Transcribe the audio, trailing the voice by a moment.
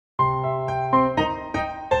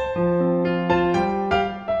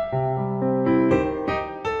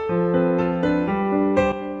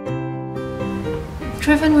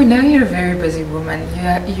Trevyn, we know you're a very busy woman.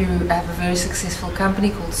 You have a very successful company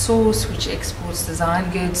called Source, which exports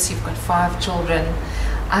design goods. You've got 5 children.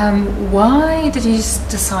 Why did you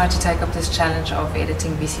decide to take up this challenge of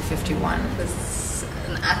editing VISI 51? It was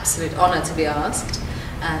an absolute honor to be asked,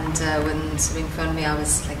 and when Trevyn phoned me, I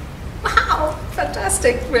was like, wow,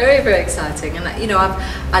 fantastic, very, very exciting. And you know,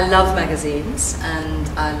 I love magazines and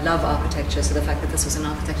I love architecture, so the fact that this was an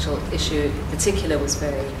architectural issue in particular was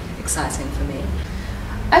very exciting for me.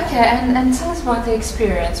 Okay, and tell us about the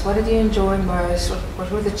experience. What did you enjoy most? What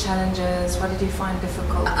were the challenges? What did you find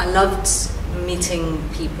difficult? I loved meeting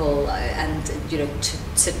people and, you know, to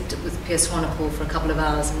sit with Piers Swanepoel for a couple of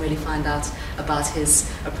hours and really find out about his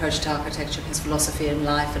approach to architecture, his philosophy in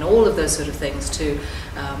life, and all of those sort of things. To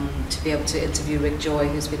be able to interview Rick Joy,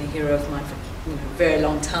 who's been a hero of mine for a very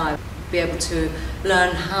long time. Be able to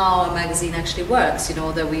learn how a magazine actually works. You know,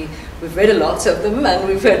 although we've read a lot of them and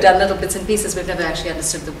we've done little bits and pieces, we've never actually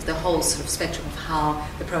understood the whole sort of spectrum of how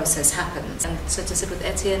the process happens. And so to sit with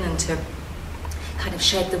Etienne and to kind of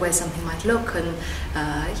shape the way something might look, and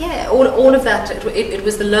yeah, all of that. It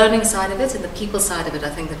was the learning side of it and the people side of it, I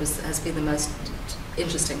think, that has been the most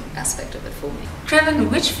interesting aspect of it for me.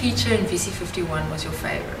 Trevyn, which feature in VISI 51 was your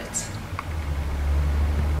favourite?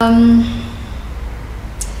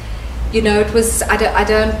 You know, it was. I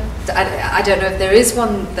don't know if there is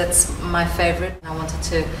one that's my favourite. I wanted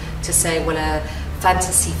to say, well, a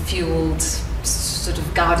fantasy-fueled, sort of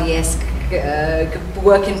Gaudi-esque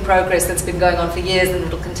work in progress that's been going on for years and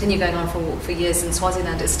it'll continue going on for years in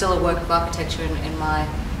Swaziland is still a work of architecture in my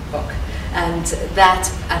book. And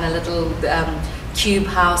that, and a little cube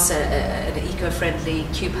house, an eco-friendly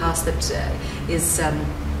cube house that is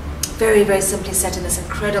very, very simply set in this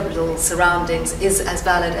incredible surroundings, is as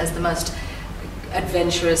valid as the most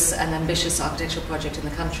adventurous and ambitious architectural project in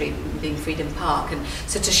the country, being Freedom Park. And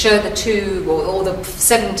so to show the two, or the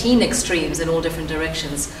 17 extremes in all different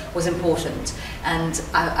directions, was important. And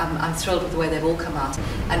I'm thrilled with the way they've all come out.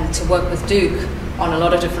 And to work with Duke on a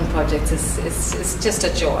lot of different projects is just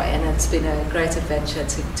a joy, and it's been a great adventure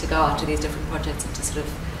to go after these different projects and to sort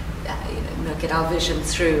of you know, get our vision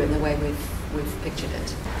through in the way we've pictured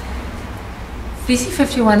it. VISI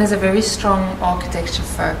 51 is a very strong architecture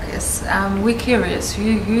focus. We're curious,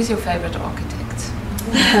 who's your favourite architect?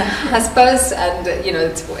 I suppose, and you know,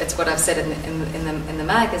 it's what I've said in the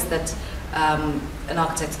mag, is that an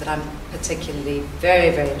architect that I'm particularly very,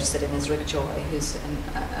 very interested in is Rick Joy, who's an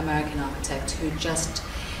American architect who just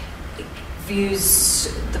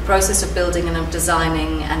views the process of building and of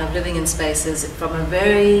designing and of living in spaces from a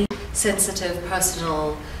very sensitive,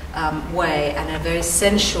 personal way, and a very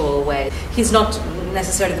sensual way. He's not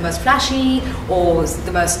necessarily the most flashy or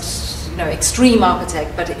the most, you know, extreme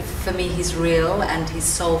architect, but for me he's real and he's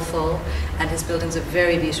soulful, and his buildings are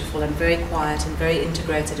very beautiful and very quiet and very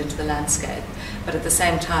integrated into the landscape, but at the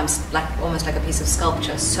same time almost like a piece of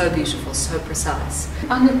sculpture, so beautiful, so precise.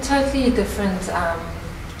 On a totally different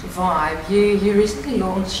vibe, you recently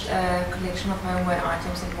launched a collection of homeware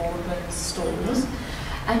items in Boardman's stores.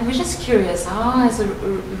 And we're just curious, how has the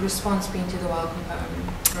response been to the Welcome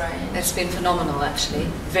Home range? It's been phenomenal, actually.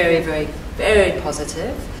 Very, very, very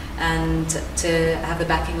positive. And to have the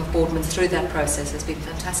backing of Boardman through that process has been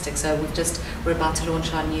fantastic. So we're about to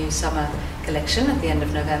launch our new summer collection at the end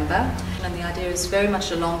of November. And the idea is very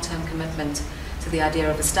much a long-term commitment to the idea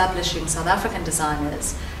of establishing South African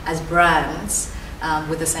designers as brands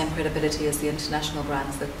with the same credibility as the international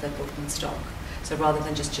brands that Boardman stock. So rather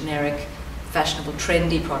than just generic fashionable,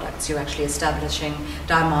 trendy products, you're actually establishing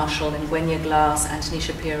Di Marshall and Gwenya Glass, Anthony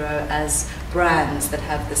Shapiro as brands that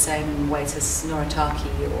have the same weight as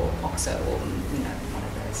Noritaki or Oxo, or you know, one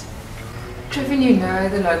of those. Trevyn, you know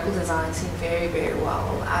the local design scene very, very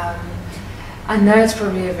well. I know it's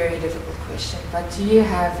probably a very difficult question, but do you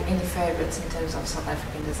have any favourites in terms of South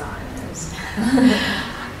African designers?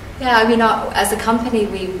 Yeah, I mean, as a company,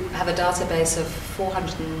 we have a database of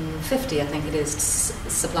 450, I think it is,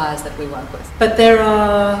 suppliers that we work with. But there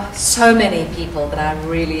are so many people that I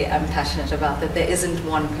really am passionate about that there isn't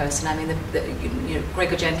one person. I mean, you know,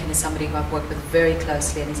 Gregor Jenkin is somebody who I've worked with very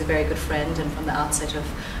closely, and he's a very good friend, and from the outset of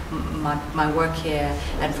my work here,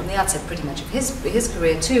 and from the outset pretty much of his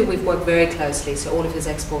career too, we've worked very closely. So all of his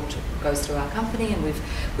export goes through our company, and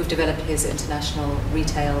we've developed his international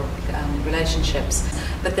retail relationships.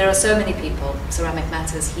 But there are so many people: Ceramic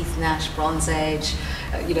Matters, Heath Nash, Bronze Age,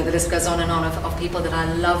 you know, the list goes on and on of people that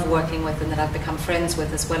I love working with and that I've become friends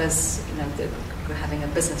with, as well as, you know, having a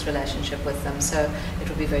business relationship with them. So it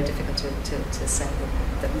would be very difficult to say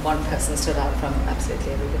that one person stood out from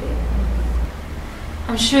absolutely everybody.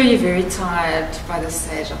 I'm sure you're very tired by this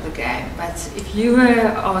stage of the game, but if you were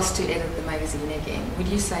asked to edit the magazine again, would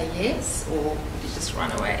you say yes, or would you just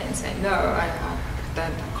run away and say, no, I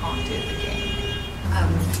can't do it again?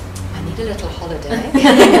 I need a little holiday.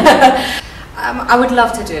 I would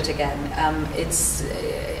love to do it again.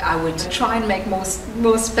 I would try and make more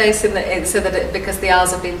space so that because the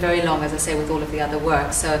hours have been very long, as I say, with all of the other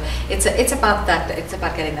work. So it's about that. It's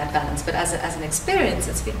about getting that balance. But as an experience,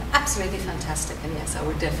 it's been absolutely fantastic. And yes, I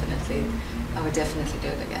would definitely do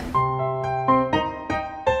it again.